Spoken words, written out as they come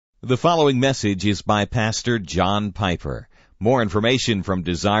The following message is by Pastor John Piper. More information from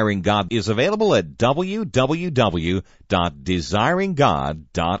Desiring God is available at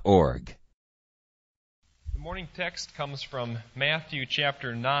www.desiringgod.org. The morning text comes from Matthew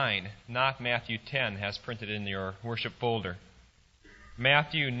chapter 9, not Matthew 10, as printed in your worship folder.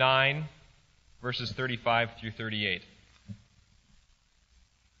 Matthew 9, verses 35 through 38.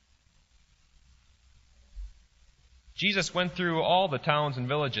 Jesus went through all the towns and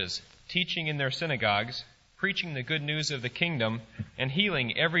villages, teaching in their synagogues, preaching the good news of the kingdom, and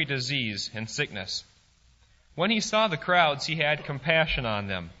healing every disease and sickness. When he saw the crowds, he had compassion on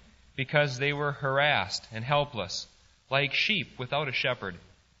them, because they were harassed and helpless, like sheep without a shepherd.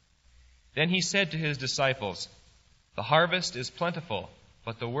 Then he said to his disciples, "The harvest is plentiful,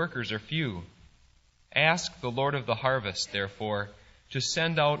 but the workers are few. Ask the Lord of the harvest, therefore, to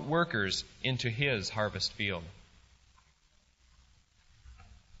send out workers into his harvest field."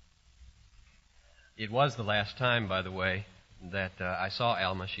 It was the last time, by the way, that I saw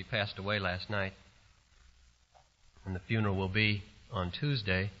Alma. She passed away last night. And the funeral will be on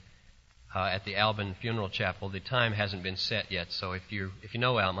Tuesday at the Alban Funeral Chapel. The time hasn't been set yet, so if you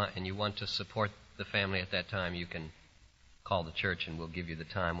know Alma and you want to support the family at that time, you can call the church and we'll give you the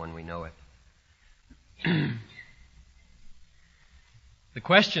time when we know it. The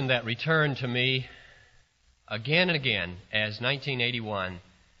question that returned to me again and again as 1981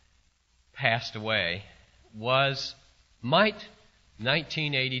 passed away was, might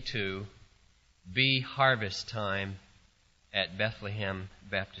 1982 be harvest time at Bethlehem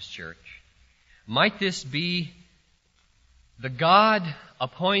Baptist Church? Might this be the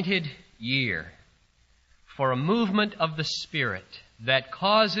God-appointed year for a movement of the Spirit that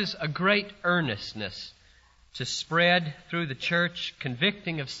causes a great earnestness to spread through the church,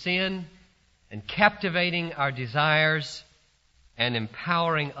 convicting of sin and captivating our desires and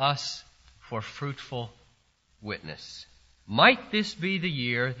empowering us for fruitful witness? Might this be the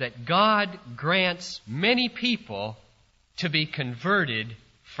year that God grants many people to be converted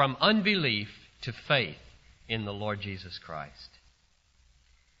from unbelief to faith in the Lord Jesus Christ?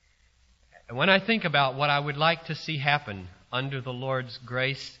 And when I think about what I would like to see happen under the Lord's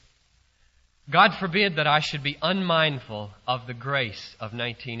grace, God forbid that I should be unmindful of the grace of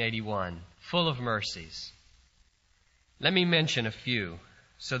 1981, full of mercies. Let me mention a few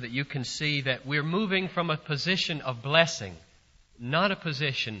so that you can see that we're moving from a position of blessing, not a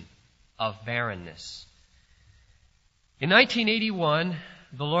position of barrenness. In 1981,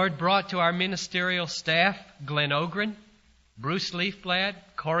 the Lord brought to our ministerial staff Glenn Ogren, Bruce Leafblad,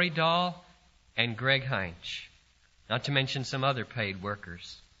 Corey Dahl, and Greg Heinch, not to mention some other paid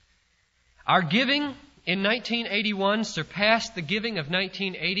workers. Our giving in 1981 surpassed the giving of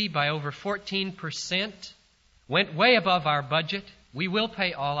 1980 by over 14%, went way above our budget. We will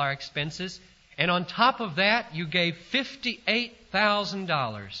pay all our expenses. And on top of that, you gave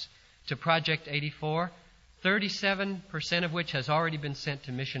 $58,000 to Project 84, 37% of which has already been sent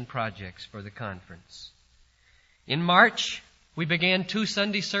to mission projects for the conference. In March, we began 2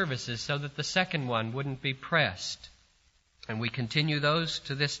 Sunday services so that the second one wouldn't be pressed. And we continue those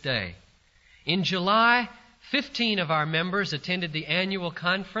to this day. In July, 15 of our members attended the annual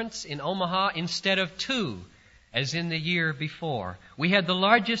conference in Omaha instead of 2, as in the year before. We had the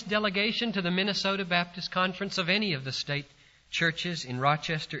largest delegation to the Minnesota Baptist Conference of any of the state churches in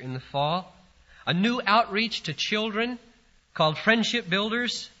Rochester in the fall. A new outreach to children called Friendship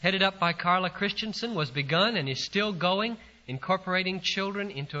Builders, headed up by Carla Christensen, was begun and is still going, incorporating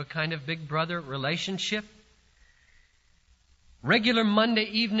children into a kind of big brother relationship. Regular Monday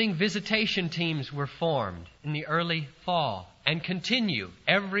evening visitation teams were formed in the early fall and continue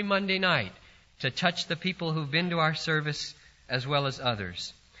every Monday night to touch the people who've been to our service as well as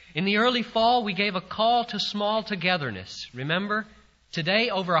others. In the early fall, we gave a call to small togetherness. Remember, today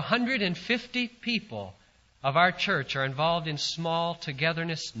over 150 people of our church are involved in small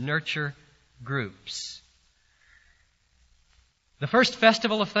togetherness nurture groups. The first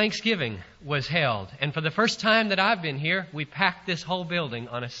festival of Thanksgiving was held, and for the first time that I've been here, we packed this whole building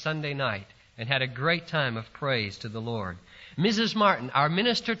on a Sunday night and had a great time of praise to the Lord. Mrs. Martin, our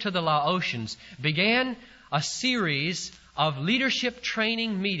minister to the Laotians, began a series of leadership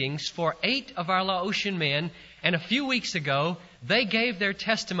training meetings for 8 of our Laotian men, and a few weeks ago, they gave their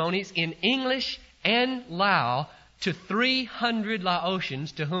testimonies in English and Lao to 300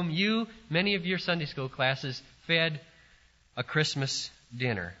 Laotians to whom you, many of your Sunday school classes, fed a Christmas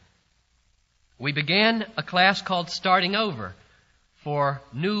dinner. We began a class called Starting Over for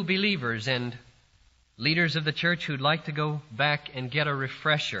new believers and leaders of the church who'd like to go back and get a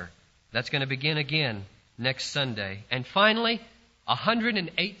refresher. That's going to begin again next Sunday. And finally,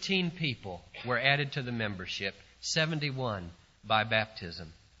 118 people were added to the membership, 71 by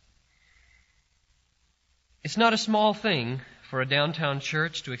baptism. It's not a small thing for a downtown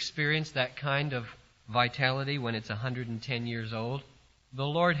church to experience that kind of vitality when it's 110 years old. The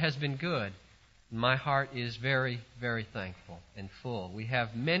Lord has been good. My heart is very, very thankful and full. We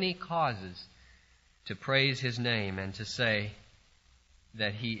have many causes to praise His name and to say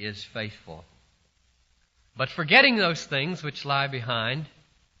that He is faithful. But forgetting those things which lie behind,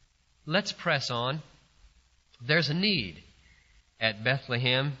 let's press on. There's a need at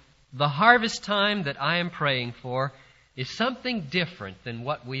Bethlehem. The harvest time that I am praying for is something different than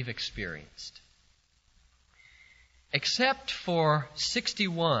what we've experienced. Except for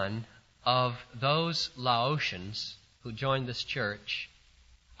 61 of those Laotians who joined this church,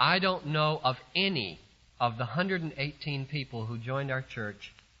 I don't know of any of the 118 people who joined our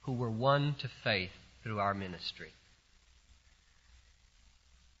church who were won to faith through our ministry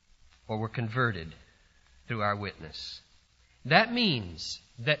or were converted through our witness. That means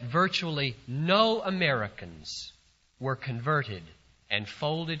that virtually no Americans were converted and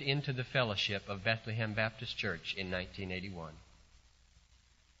folded into the fellowship of Bethlehem Baptist Church in 1981.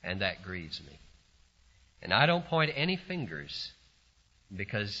 And that grieves me. And I don't point any fingers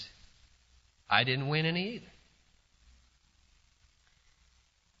because I didn't win any either.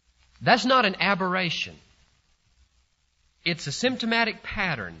 That's not an aberration. It's a symptomatic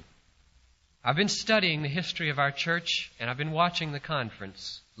pattern. I've been studying the history of our church, and I've been watching the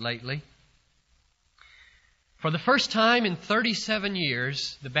conference lately. For the first time in 37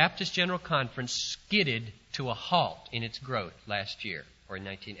 years, the Baptist General Conference skidded to a halt in its growth last year, or in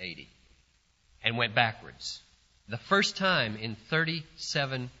 1980, and went backwards. The first time in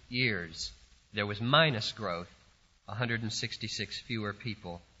 37 years, there was minus growth, 166 fewer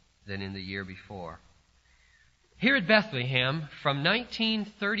people than in the year before. Here at Bethlehem, from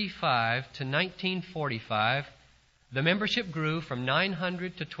 1935 to 1945, the membership grew from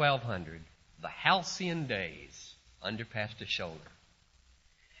 900 to 1,200, the halcyon days under Pastor Scholler.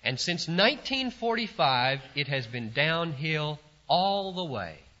 And since 1945, it has been downhill all the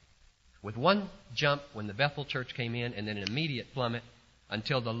way, with one jump when the Bethel Church came in and then an immediate plummet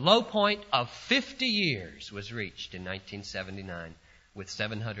until the low point of 50 years was reached in 1979 with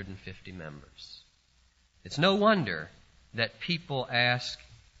 750 members. It's no wonder that people ask,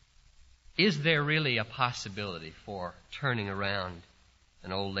 is there really a possibility for turning around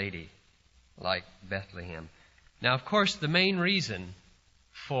an old lady like Bethlehem? Now, of course, the main reason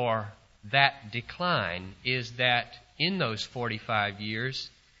for that decline is that in those 45 years,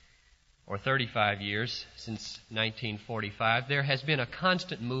 or 35 years since 1945, there has been a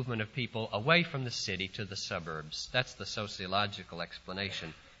constant movement of people away from the city to the suburbs. That's the sociological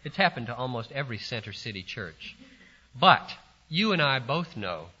explanation. It's happened to almost every center city church. But you and I both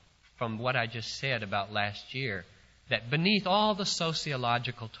know from what I just said about last year that beneath all the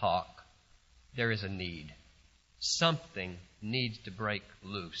sociological talk, there is a need. Something needs to break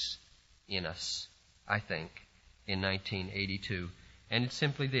loose in us, I think, in 1982. And it's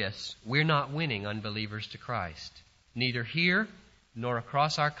simply this: we're not winning unbelievers to Christ. Neither here nor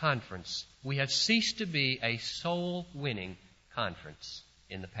across our conference. We have ceased to be a soul-winning conference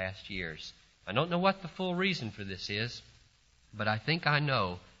in the past years. I don't know what the full reason for this is, but I think I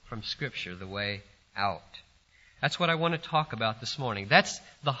know from Scripture the way out. That's what I want to talk about this morning. That's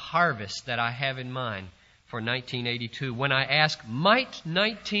the harvest that I have in mind for 1982. When I ask, might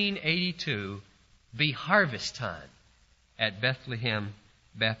 1982 be harvest time at Bethlehem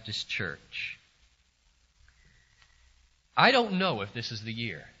Baptist Church? I don't know if this is the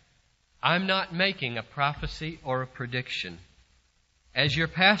year. I'm not making a prophecy or a prediction. As your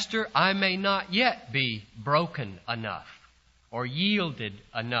pastor, I may not yet be broken enough, or yielded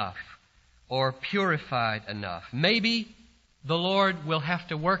enough, or purified enough. Maybe the Lord will have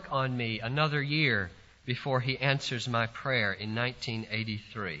to work on me another year before He answers my prayer in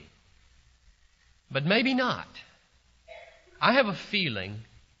 1983. But maybe not. I have a feeling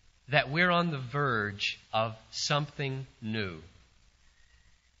that we're on the verge of something new.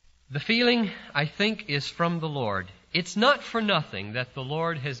 The feeling, I think, is from the Lord. It's not for nothing that the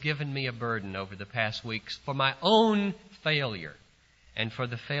Lord has given me a burden over the past weeks for my own failure and for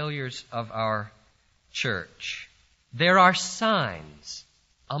the failures of our church. There are signs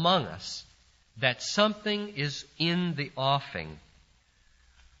among us that something is in the offing.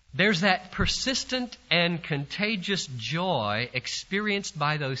 There's that persistent and contagious joy experienced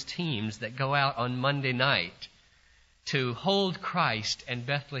by those teams that go out on Monday night to hold Christ and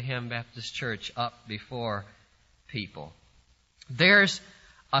Bethlehem Baptist Church up before people. There's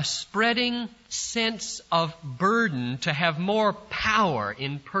a spreading sense of burden to have more power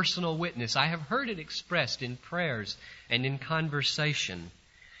in personal witness. I have heard it expressed in prayers and in conversation.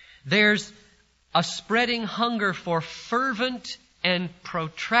 There's a spreading hunger for fervent and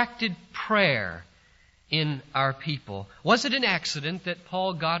protracted prayer in our people. Was it an accident that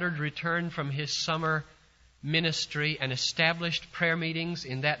Paul Goddard returned from his summer ministry and established prayer meetings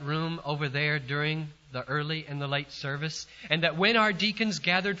in that room over there during the early and the late service? And that when our deacons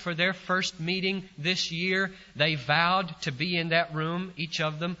gathered for their first meeting this year, they vowed to be in that room, each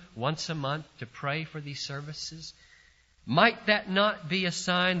of them, once a month to pray for these services? Might that not be a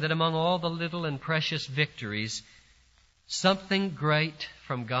sign that among all the little and precious victories, something great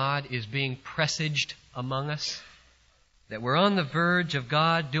from God is being presaged among us? That we're on the verge of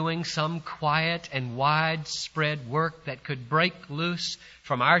God doing some quiet and widespread work that could break loose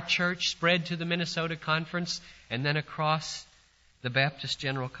from our church, spread to the Minnesota Conference, and then across the Baptist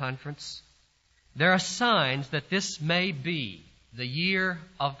General Conference? There are signs that this may be the year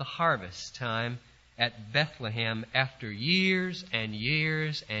of the harvest time at Bethlehem after years and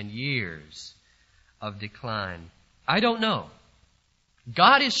years and years of decline. I don't know.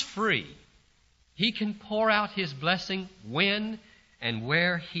 God is free. He can pour out His blessing when and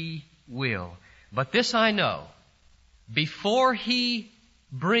where He will. But this I know, before He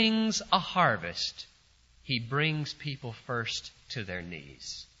brings a harvest, He brings people first to their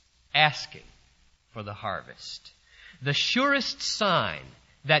knees, asking for the harvest. The surest sign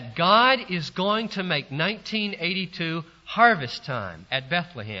that God is going to make 1982 harvest time at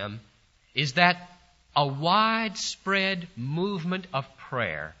Bethlehem is that a widespread movement of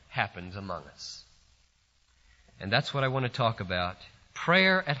prayer happens among us. And that's what I want to talk about.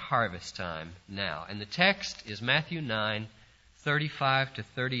 Prayer at harvest time now. And the text is Matthew 9:35 to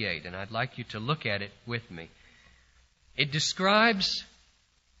 38. And I'd like you to look at it with me. It describes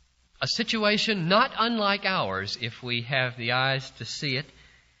a situation not unlike ours, if we have the eyes to see it,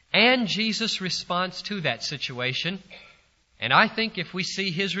 and Jesus' response to that situation. And I think if we see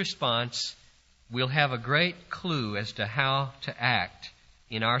His response, we'll have a great clue as to how to act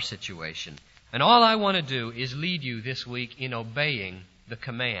in our situation. And all I want to do is lead you this week in obeying the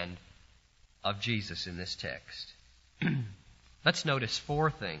command of Jesus in this text. Let's notice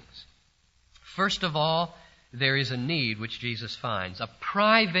 4 things. First of all, there is a need which Jesus finds, a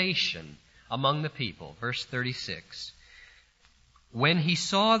privation among the people. Verse 36. When He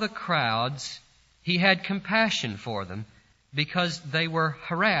saw the crowds, He had compassion for them, because they were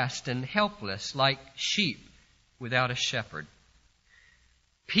harassed and helpless like sheep without a shepherd.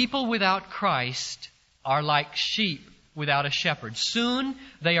 People without Christ are like sheep without a shepherd. Soon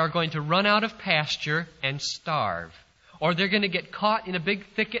they are going to run out of pasture and starve. Or they're going to get caught in a big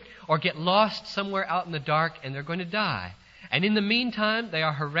thicket or get lost somewhere out in the dark and they're going to die. And in the meantime, they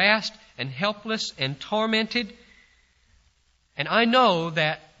are harassed and helpless and tormented. And I know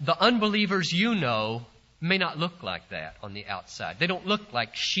that the unbelievers you know may not look like that on the outside. They don't look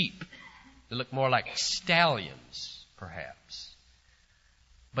like sheep. They look more like stallions, perhaps.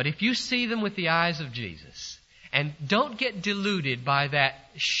 But if you see them with the eyes of Jesus, and don't get deluded by that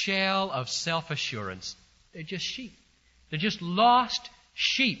shell of self-assurance, they're just sheep. They're just lost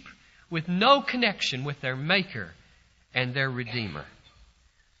sheep with no connection with their Maker and their Redeemer.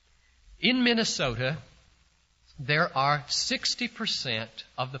 In Minnesota, there are 60%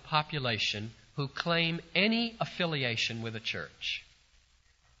 of the population who claim any affiliation with a church.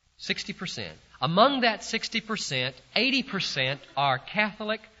 60%. Among that 60%, 80% are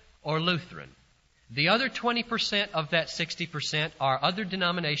Catholic or Lutheran. The other 20% of that 60% are other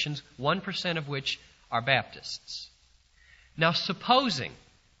denominations, 1% of which are Baptists. Now,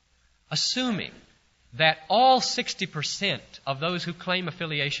 assuming that all 60% of those who claim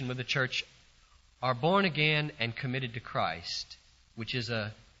affiliation with the church are born again and committed to Christ, which is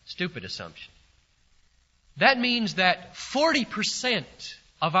a stupid assumption, that means that 40%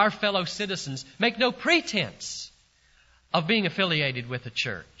 of our fellow citizens make no pretense of being affiliated with the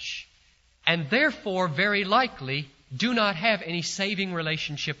church, and therefore very likely do not have any saving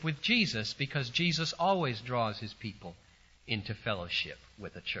relationship with Jesus, because Jesus always draws His people into fellowship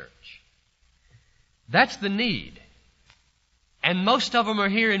with the church. That's the need. And most of them are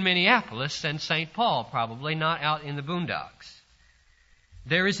here in Minneapolis and St. Paul, probably not out in the boondocks.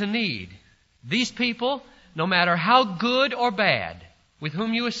 There is a need. These people, no matter how good or bad, with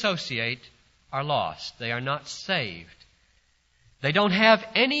whom you associate, are lost. They are not saved. They don't have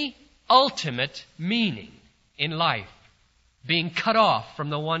any ultimate meaning in life, being cut off from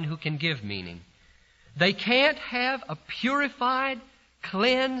the one who can give meaning. They can't have a purified,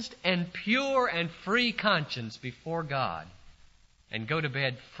 cleansed, and pure and free conscience before God and go to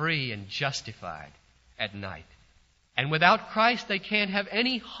bed free and justified at night. And without Christ, they can't have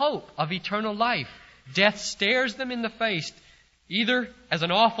any hope of eternal life. Death stares them in the face, either as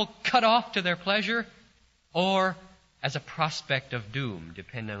an awful cut-off to their pleasure or as a prospect of doom,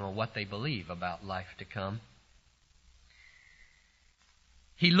 depending on what they believe about life to come.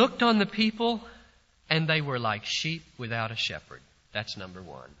 He looked on the people, and they were like sheep without a shepherd. That's number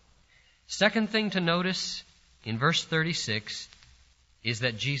one. Second thing to notice in verse 36 is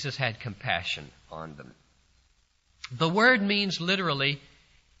that Jesus had compassion on them. The word means literally,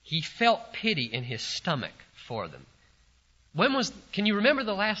 he felt pity in his stomach for them. Can you remember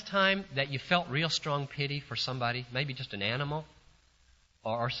the last time that you felt real strong pity for somebody, maybe just an animal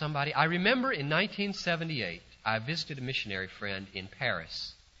or somebody? I remember in 1978, I visited a missionary friend in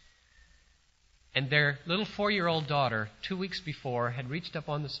Paris. And their little 4-year-old daughter, 2 weeks before, had reached up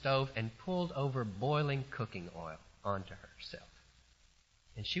on the stove and pulled over boiling cooking oil onto herself.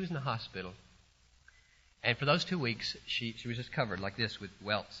 And she was in the hospital. And for those 2 weeks, she was just covered like this with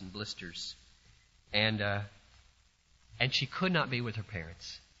welts and blisters. And she could not be with her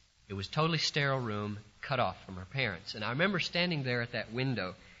parents. It was a totally sterile room, cut off from her parents. And I remember standing there at that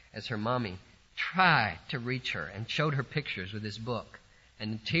window as her mommy tried to reach her and showed her pictures with this book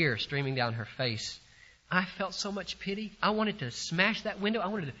and the tears streaming down her face. I felt so much pity. I wanted to smash that window. I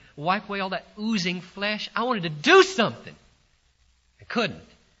wanted to wipe away all that oozing flesh. I wanted to do something. I couldn't.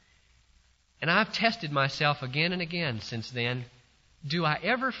 And I've tested myself again and again since then. Do I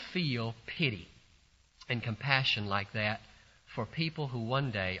ever feel pity and compassion like that for people who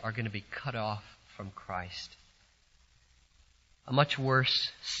one day are going to be cut off from Christ? A much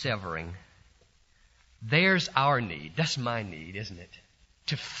worse severing. There's our need. That's my need, isn't it?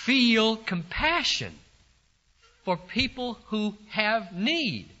 To feel compassion for people who have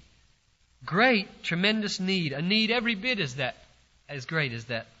need. Great, tremendous need. A need every bit as great as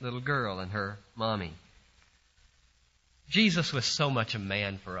that little girl and her mommy. Jesus was so much a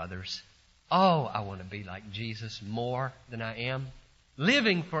man for others. Oh, I want to be like Jesus more than I am.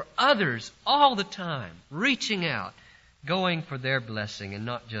 Living for others all the time. Reaching out. Going for their blessing and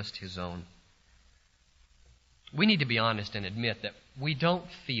not just his own. We need to be honest and admit that we don't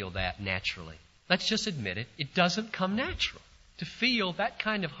feel that naturally. Let's just admit it. It doesn't come natural to feel that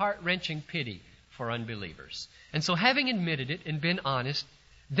kind of heart-wrenching pity for unbelievers. And so having admitted it and been honest,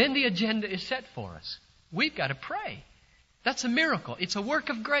 then the agenda is set for us. We've got to pray. That's a miracle. It's a work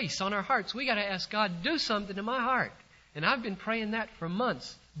of grace on our hearts. We've got to ask God, do something in my heart. And I've been praying that for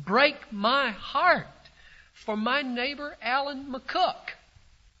months. Break my heart for my neighbor Alan McCook.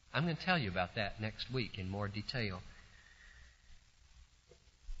 I'm going to tell you about that next week in more detail.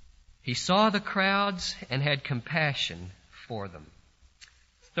 He saw the crowds and had compassion for them.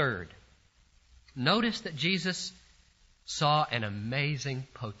 Third, notice that Jesus saw an amazing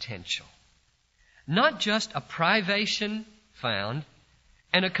potential. Not just a privation found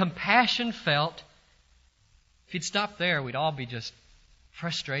and a compassion felt. If he'd stopped there, we'd all be just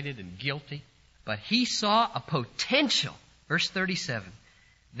frustrated and guilty. But he saw a potential. Verse 37.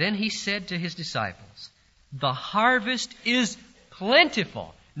 Then he said to his disciples, the harvest is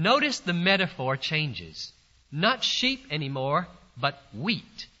plentiful. Notice the metaphor changes. Not sheep anymore, but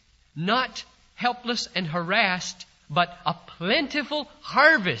wheat. Not helpless and harassed, but a plentiful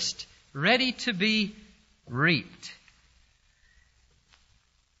harvest ready to be reaped.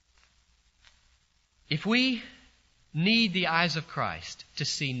 If we need the eyes of Christ to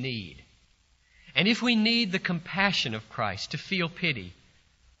see need, and if we need the compassion of Christ to feel pity,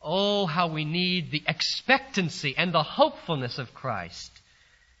 oh, how we need the expectancy and the hopefulness of Christ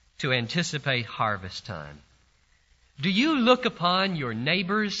to anticipate harvest time. Do you look upon your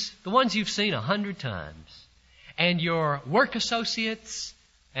neighbors, the ones you've seen 100 times, and your work associates,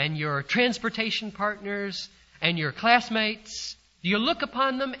 and your transportation partners, and your classmates? Do you look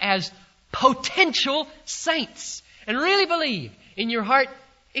upon them as potential saints and really believe in your heart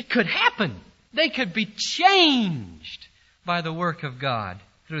it could happen? They could be changed by the work of God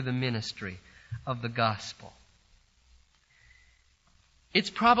through the ministry of the gospel. It's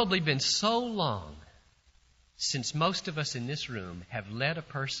probably been so long since most of us in this room have led a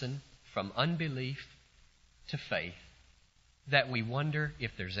person from unbelief to faith that we wonder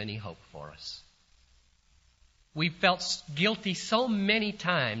if there's any hope for us. We've felt guilty so many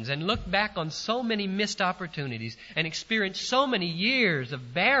times and looked back on so many missed opportunities and experienced so many years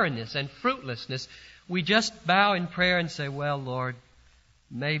of barrenness and fruitlessness. We just bow in prayer and say, well, Lord,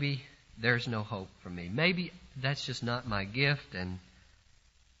 maybe there's no hope for me. Maybe that's just not my gift, and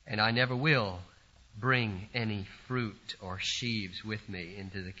I never will bring any fruit or sheaves with me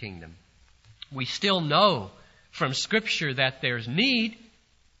into the kingdom. We still know from Scripture that there's need.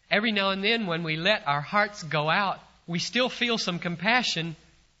 Every now and then when we let our hearts go out, we still feel some compassion,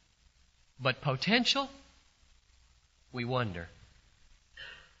 but potential, we wonder.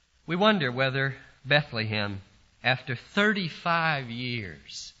 We wonder whether Bethlehem, after 35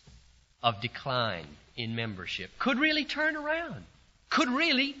 years of decline in membership, could really turn around, could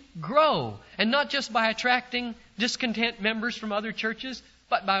really grow, and not just by attracting discontent members from other churches,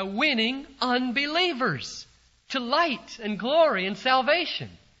 but by winning unbelievers to light and glory and salvation.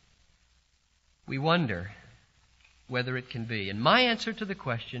 We wonder whether it can be. And my answer to the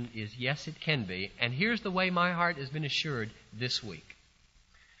question is yes, it can be. And here's the way my heart has been assured this week.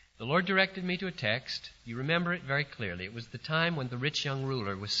 The Lord directed me to a text. You remember it very clearly. It was the time when the rich young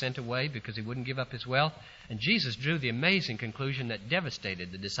ruler was sent away because he wouldn't give up his wealth. And Jesus drew the amazing conclusion that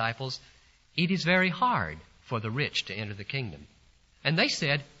devastated the disciples. It is very hard for the rich to enter the kingdom. And they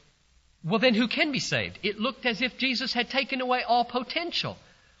said, well, then who can be saved? It looked as if Jesus had taken away all potential.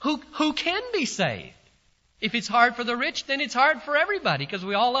 Who can be saved? If it's hard for the rich, then it's hard for everybody because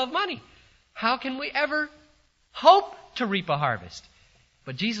we all love money. How can we ever hope to reap a harvest?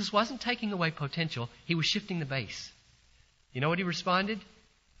 But Jesus wasn't taking away potential. He was shifting the base. You know what he responded?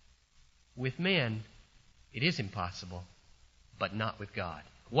 With men, it is impossible, but not with God.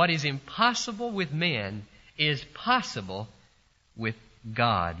 What is impossible with men is possible with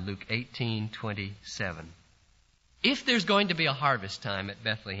God. Luke 18:27. If there's going to be a harvest time at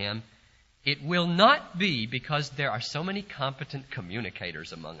Bethlehem, it will not be because there are so many competent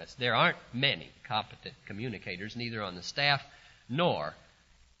communicators among us. There aren't many competent communicators, neither on the staff nor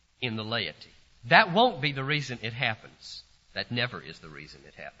in the laity. That won't be the reason it happens. That never is the reason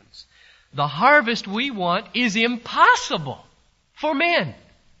it happens. The harvest we want is impossible for men.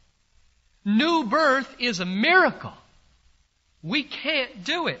 New birth is a miracle. We can't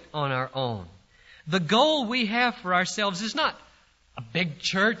do it on our own. The goal we have for ourselves is not a big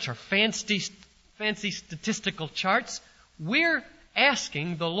church or fancy statistical charts. We're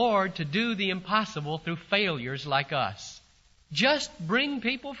asking the Lord to do the impossible through failures like us. Just bring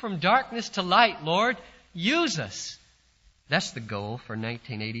people from darkness to light, Lord. Use us. That's the goal for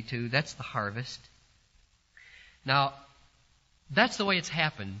 1982. That's the harvest. Now, that's the way it's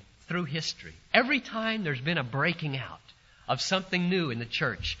happened through history. Every time there's been a breaking out of something new in the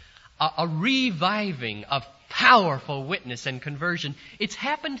church, a reviving of powerful witness and conversion, it's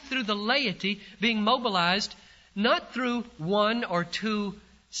happened through the laity being mobilized, not through one or two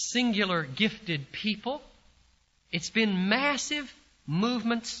singular gifted people. It's been massive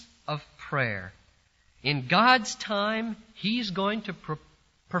movements of prayer. In God's time, He's going to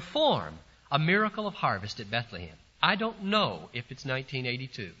perform a miracle of harvest at Bethlehem. I don't know if it's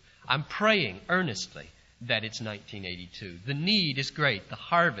 1982. I'm praying earnestly that it's 1982. The need is great. The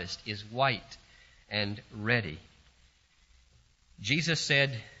harvest is white and ready. Jesus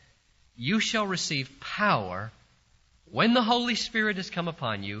said, "You shall receive power when the Holy Spirit has come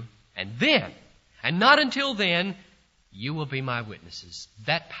upon you, and then, and not until then, you will be my witnesses."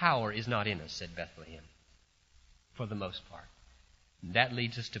 That power is not in us at Bethlehem, for the most part. That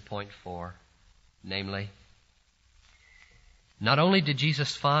leads us to point 4, namely, not only did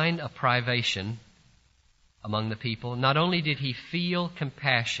Jesus find a privation among the people, not only did He feel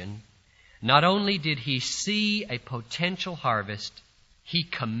compassion, not only did He see a potential harvest, He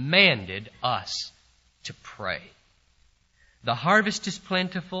commanded us to pray. The harvest is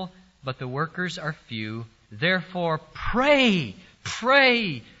plentiful, but the workers are few. Therefore, pray,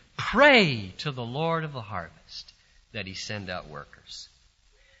 pray, pray to the Lord of the harvest that He send out workers.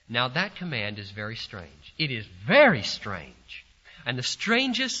 Now that command is very strange. It is very strange. And the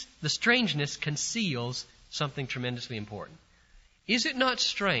strangeness conceals something tremendously important. Is it not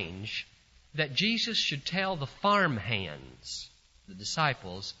strange that Jesus should tell the farm hands, the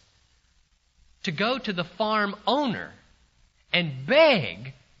disciples, to go to the farm owner and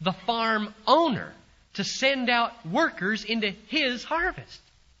beg the farm owner to send out workers into His harvest?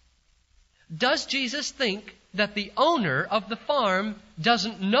 Does Jesus think that the owner of the farm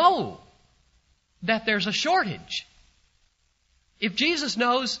doesn't know that there's a shortage? If Jesus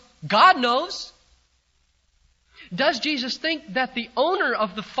knows, God knows. Does Jesus think that the owner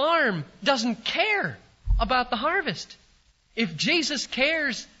of the farm doesn't care about the harvest? If Jesus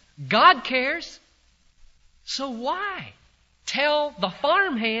cares, God cares. So why tell the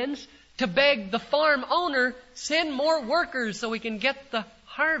farm hands to beg the farm owner, send more workers so we can get the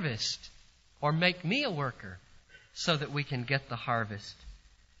harvest? Or make me a worker so that we can get the harvest?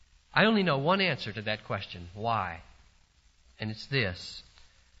 I only know one answer to that question. Why? And it's this.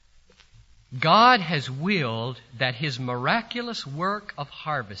 God has willed that His miraculous work of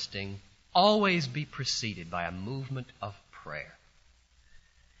harvesting always be preceded by a movement of prayer.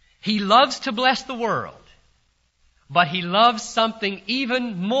 He loves to bless the world, but He loves something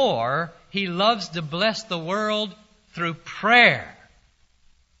even more. He loves to bless the world through prayer.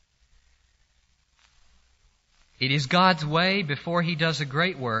 It is God's way, before He does a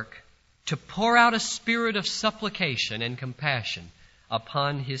great work, to pour out a spirit of supplication and compassion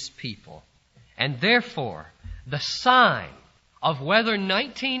upon His people. And therefore, the sign of whether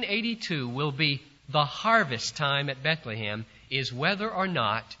 1982 will be the harvest time at Bethlehem is whether or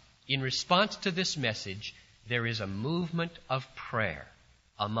not, in response to this message, there is a movement of prayer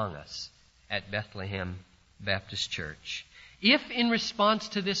among us at Bethlehem Baptist Church. If in response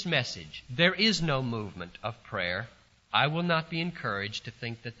to this message there is no movement of prayer, I will not be encouraged to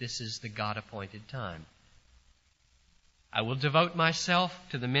think that this is the God-appointed time. I will devote myself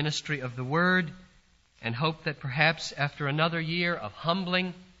to the ministry of the Word and hope that perhaps after another year of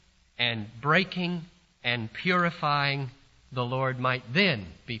humbling and breaking and purifying, the Lord might then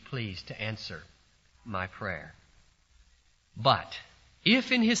be pleased to answer my prayer. But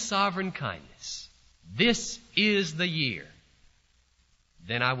if in His sovereign kindness this is the year,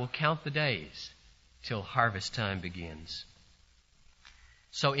 then I will count the days till harvest time begins.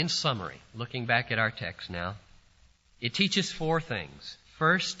 So in summary, looking back at our text now, it teaches 4 things.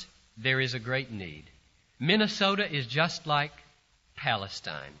 First, there is a great need. Minnesota is just like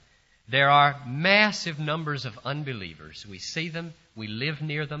Palestine. There are massive numbers of unbelievers. We see them, we live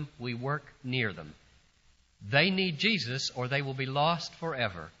near them, we work near them. They need Jesus or they will be lost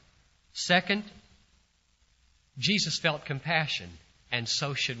forever. Second, Jesus felt compassion, and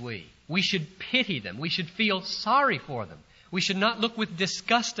so should we. We should pity them. We should feel sorry for them. We should not look with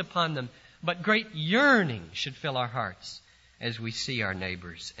disgust upon them, but great yearning should fill our hearts as we see our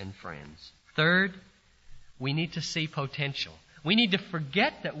neighbors and friends. Third, we need to see potential. We need to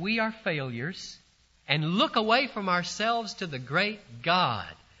forget that we are failures and look away from ourselves to the great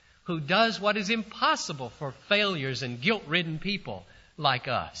God who does what is impossible for failures and guilt-ridden people like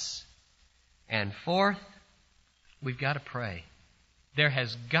us. And fourth, we've got to pray. There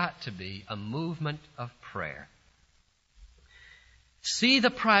has got to be a movement of prayer. See the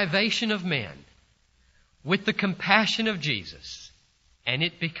privation of men with the compassion of Jesus, and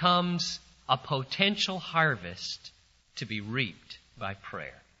it becomes a potential harvest to be reaped by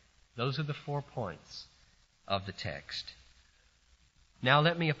prayer. Those are the 4 points of the text. Now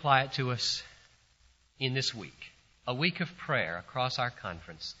let me apply it to us in this week, a week of prayer across our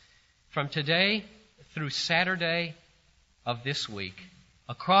conference. From today through Saturday of this week,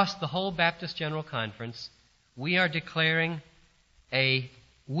 across the whole Baptist General Conference, we are declaring a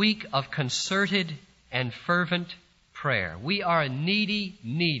week of concerted and fervent prayer. We are a needy,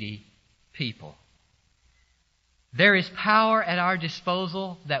 needy people. There is power at our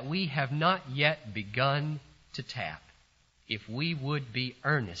disposal that we have not yet begun to tap, if we would be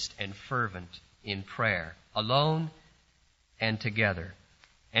earnest and fervent in prayer, alone and together.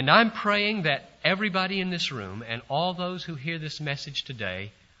 And I'm praying that everybody in this room and all those who hear this message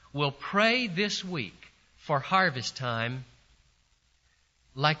today will pray this week for harvest time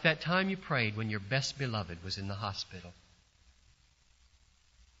like that time you prayed when your best beloved was in the hospital.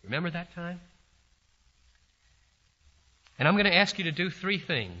 Remember that time? And I'm going to ask you to do 3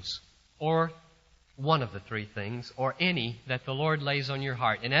 things, or one of the 3 things, or any that the Lord lays on your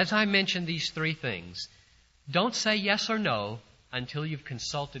heart. And as I mention these 3 things, don't say yes or no until you've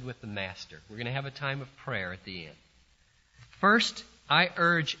consulted with the Master. We're going to have a time of prayer at the end. First, I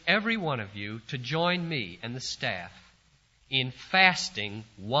urge every one of you to join me and the staff in fasting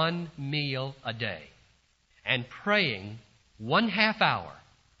 1 meal a day and praying 1/2 hour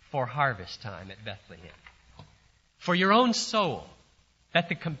for harvest time at Bethlehem. For your own soul, that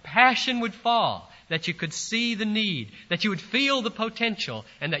the compassion would fall, that you could see the need, that you would feel the potential,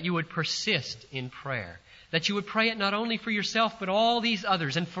 and that you would persist in prayer. That you would pray it not only for yourself, but all these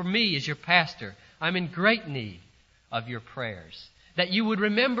others. And for me as your pastor, I'm in great need of your prayers. That you would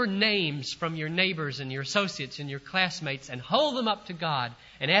remember names from your neighbors and your associates and your classmates and hold them up to God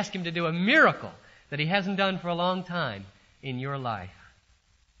and ask Him to do a miracle that He hasn't done for a long time in your life.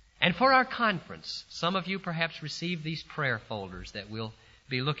 And for our conference, some of you perhaps received these prayer folders that we'll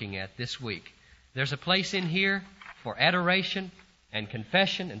be looking at this week. There's a place in here for adoration and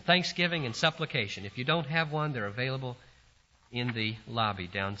confession and thanksgiving and supplication. If you don't have one, they're available in the lobby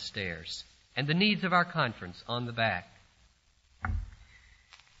downstairs. And the needs of our conference on the back.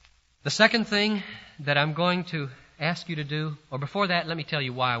 The second thing that I'm going to ask you to do, or before that, let me tell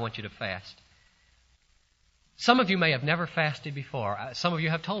you why I want you to fast. Some of you may have never fasted before. Some of you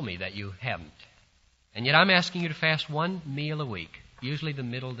have told me that you haven't. And yet I'm asking you to fast 1 meal a week. Usually the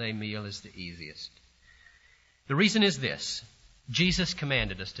middle day meal is the easiest. The reason is this. Jesus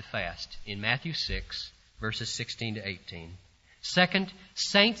commanded us to fast in Matthew 6, verses 16 to 18. Second,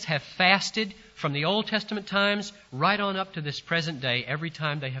 saints have fasted from the Old Testament times right on up to this present day every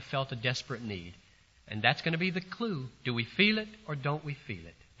time they have felt a desperate need. And that's going to be the clue. Do we feel it or don't we feel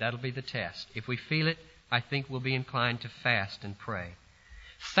it? That'll be the test. If we feel it, I think we'll be inclined to fast and pray.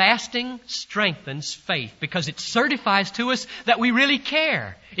 Fasting strengthens faith because it certifies to us that we really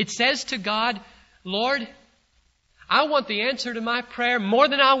care. It says to God, Lord, I want the answer to my prayer more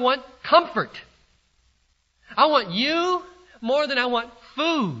than I want comfort. I want you more than I want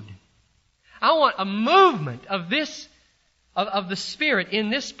food. I want a movement of the Spirit in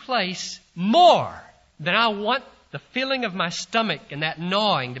this place more than I want the feeling of my stomach and that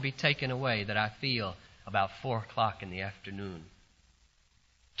gnawing to be taken away that I feel about 4 o'clock in the afternoon.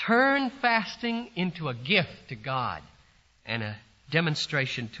 Turn fasting into a gift to God and a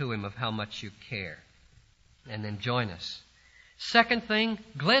demonstration to Him of how much you care. And then join us. Second thing,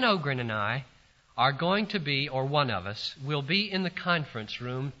 Glenn Ogren and I are going to be, or one of us, will be in the conference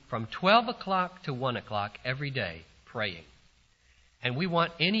room from 12 o'clock to 1 o'clock every day praying. And we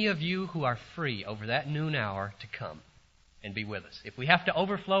want any of you who are free over that noon hour to come and be with us. If we have to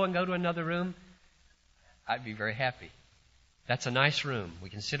overflow and go to another room, I'd be very happy. That's a nice room. We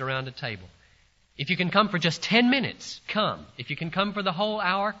can sit around a table. If you can come for just 10 minutes, come. If you can come for the whole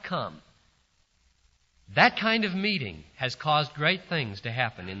hour, come. That kind of meeting has caused great things to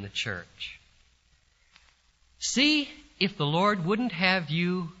happen in the church. See if the Lord wouldn't have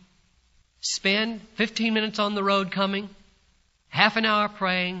you spend 15 minutes on the road coming, half an hour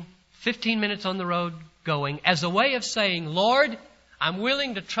praying, 15 minutes on the road going, as a way of saying, Lord, I'm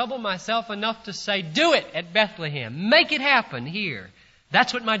willing to trouble myself enough to say, do it at Bethlehem. Make it happen here.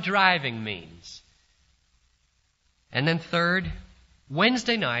 That's what my driving means. And then third,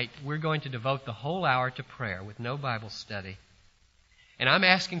 Wednesday night, we're going to devote the whole hour to prayer with no Bible study. And I'm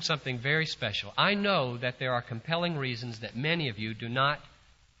asking something very special. I know that there are compelling reasons that many of you do not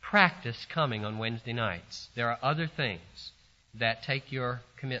practice coming on Wednesday nights. There are other things that take your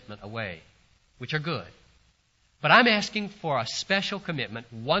commitment away, which are good. But I'm asking for a special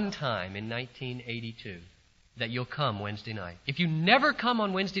commitment one time in 1982 that you'll come Wednesday night. If you never come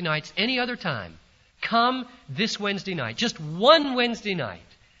on Wednesday nights any other time, come this Wednesday night, just one Wednesday night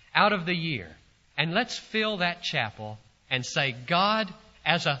out of the year, and let's fill that chapel and say, God,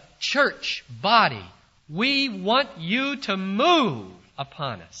 as a church body, we want you to move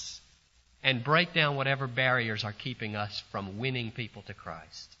upon us and break down whatever barriers are keeping us from winning people to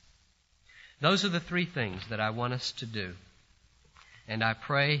Christ. Those are the three things that I want us to do. And I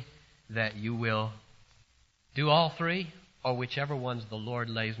pray that you will do all three, or whichever ones the Lord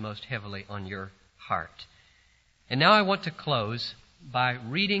lays most heavily on your heart. And now I want to close by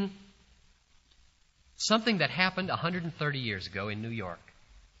reading something that happened 130 years ago in New York.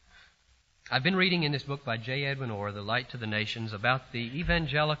 I've been reading in this book by J. Edwin Orr, The Light to the Nations, about the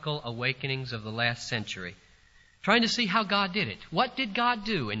evangelical awakenings of the last century, trying to see how God did it. What did God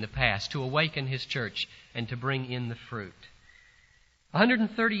do in the past to awaken His church and to bring in the fruit?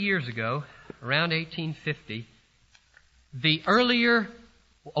 130 years ago, around 1850, the earlier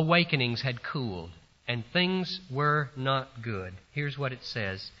awakenings had cooled, and things were not good. Here's what it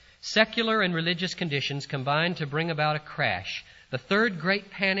says. Secular and religious conditions combined to bring about a crash. The third great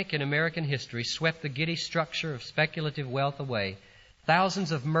panic in American history swept the giddy structure of speculative wealth away.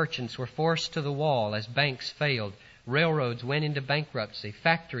 Thousands of merchants were forced to the wall as banks failed. Railroads went into bankruptcy.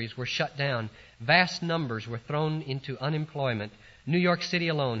 Factories were shut down. Vast numbers were thrown into unemployment. New York City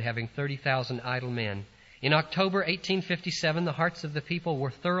alone having 30,000 idle men. In October 1857, the hearts of the people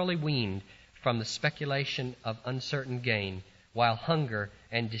were thoroughly weaned from the speculation of uncertain gain, while hunger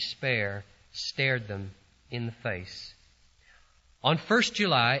and despair stared them in the face. On 1st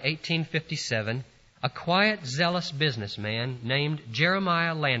July 1857, a quiet, zealous businessman named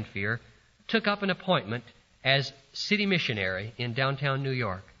Jeremiah Lanphier took up an appointment as city missionary in downtown New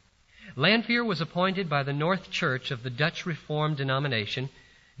York. Lanphier was appointed by the North Church of the Dutch Reformed denomination.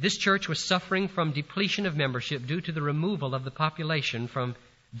 This church was suffering from depletion of membership due to the removal of the population from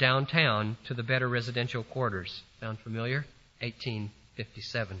downtown to the better residential quarters. Sound familiar?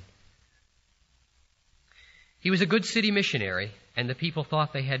 1857. He was a good city missionary, and the people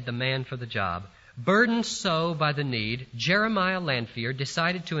thought they had the man for the job. Burdened so by the need, Jeremiah Lanphier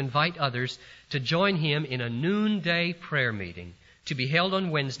decided to invite others to join him in a noonday prayer meeting to be held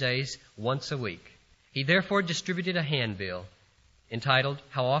on Wednesdays once a week. He therefore distributed a handbill entitled,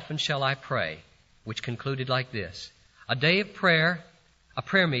 How Often Shall I Pray?, which concluded like this. A day of prayer, A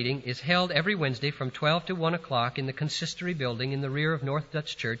prayer meeting is held every Wednesday from 12 to 1 o'clock in the Consistory Building in the rear of North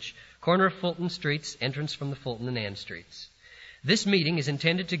Dutch Church, corner of Fulton Streets, entrance from the Fulton and Ann Streets. This meeting is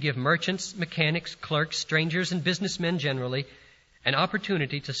intended to give merchants, mechanics, clerks, strangers, and businessmen generally an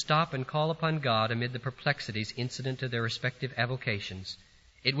opportunity to stop and call upon God amid the perplexities incident to their respective avocations.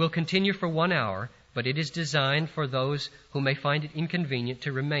 It will continue for 1 hour, but it is designed for those who may find it inconvenient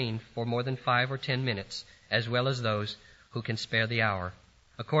to remain for more than 5 or 10 minutes, as well as those who can spare the hour.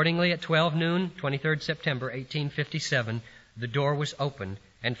 Accordingly, at 12 noon, 23rd September 1857, the door was opened,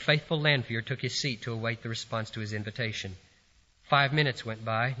 and faithful Lanphier took his seat to await the response to his invitation. 5 minutes went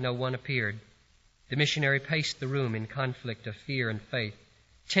by. No one appeared. The missionary paced the room in conflict of fear and faith.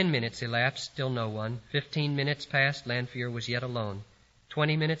 10 minutes elapsed, still no one. 15 minutes passed, Lanphier was yet alone.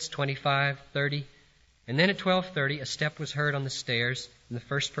 20 minutes, 25, 30, and then at 12:30 a step was heard on the stairs, and the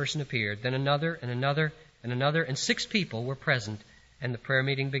first person appeared. Then another, and another, and another, and 6 people were present, and the prayer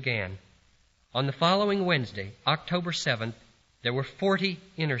meeting began. On the following Wednesday, October 7th, there were 40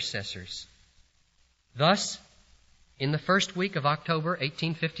 intercessors. Thus, in the first week of October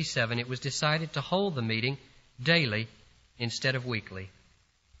 1857, it was decided to hold the meeting daily instead of weekly.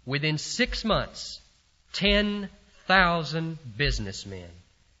 Within 6 months, 10,000 businessmen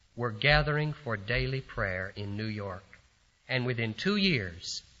were gathering for daily prayer in New York. And within 2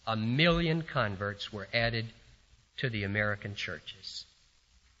 years, 1 million converts were added to the American churches.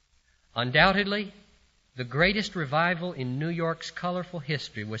 Undoubtedly, the greatest revival in New York's colorful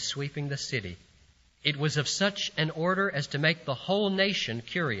history was sweeping the city. It was of such an order as to make the whole nation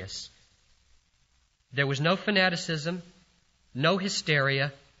curious. There was no fanaticism, no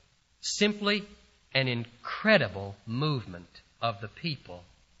hysteria, simply an incredible movement of the people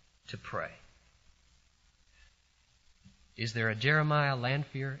to pray. Is there a Jeremiah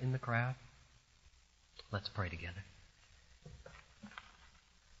Lanphier in the crowd? Let's pray together.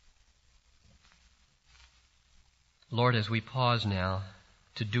 Lord, as we pause now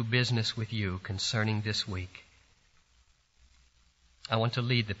to do business with you concerning this week, I want to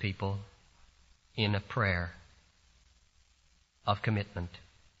lead the people in a prayer of commitment.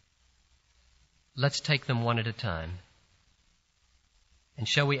 Let's take them one at a time. And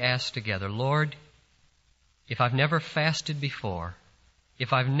shall we ask together, Lord, if I've never fasted before,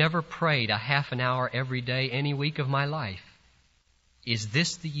 if I've never prayed a half an hour every day any week of my life, is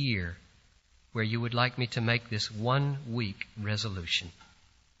this the year where you would like me to make this 1 week resolution?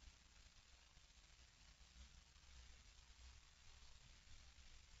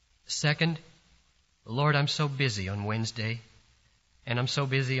 Second, Lord, I'm so busy on Wednesday, and I'm so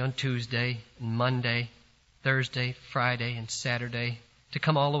busy on Tuesday and Monday, Thursday, Friday, and Saturday. To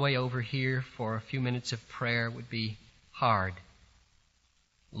come all the way over here for a few minutes of prayer would be hard.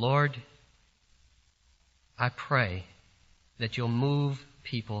 Lord, I pray that you'll move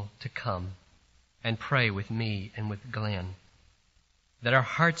people to come and pray with me and with Glenn, that our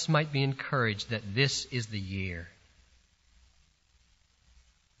hearts might be encouraged that this is the year.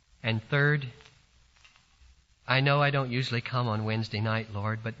 And third, I know I don't usually come on Wednesday night,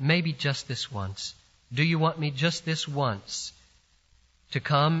 Lord, but maybe just this once. Do you want me just this once to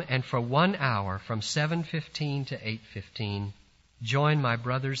come and for 1 hour from 7:15 to 8:15 join my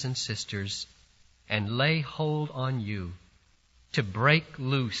brothers and sisters and lay hold on you to break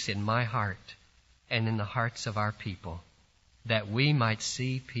loose in my heart and in the hearts of our people, that we might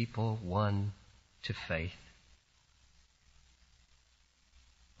see people won to faith?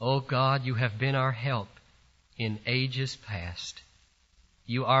 O God, you have been our help in ages past.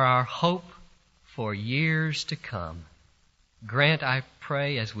 You are our hope for years to come. Grant, I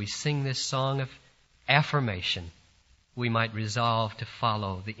pray, as we sing this song of affirmation, we might resolve to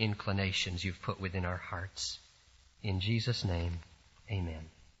follow the inclinations you've put within our hearts. In Jesus' name, amen.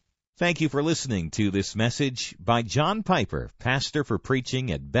 Thank you for listening to this message by John Piper, pastor for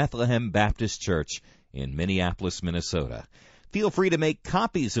preaching at Bethlehem Baptist Church in Minneapolis, Minnesota. Feel free to make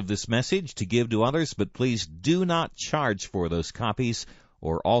copies of this message to give to others, but please do not charge for those copies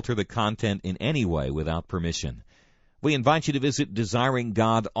or alter the content in any way without permission. We invite you to visit Desiring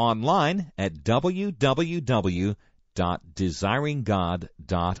God online at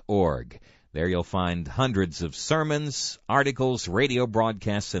www.desiringgod.org. There you'll find hundreds of sermons, articles, radio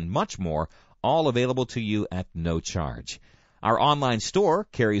broadcasts, and much more, all available to you at no charge. Our online store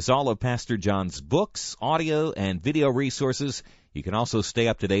carries all of Pastor John's books, audio, and video resources. You can also stay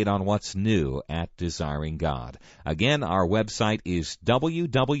up to date on what's new at Desiring God. Again, our website is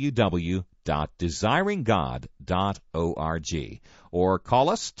www.desiringgod.org. Or call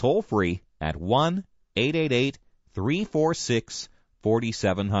us toll-free at 1-888-346-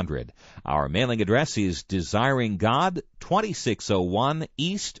 4700. Our mailing address is Desiring God, 2601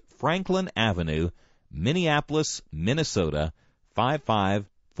 East Franklin Avenue, Minneapolis, Minnesota,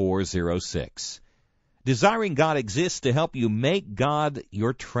 55406. Desiring God exists to help you make God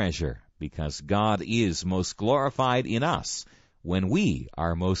your treasure, because God is most glorified in us when we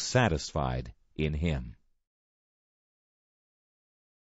are most satisfied in Him.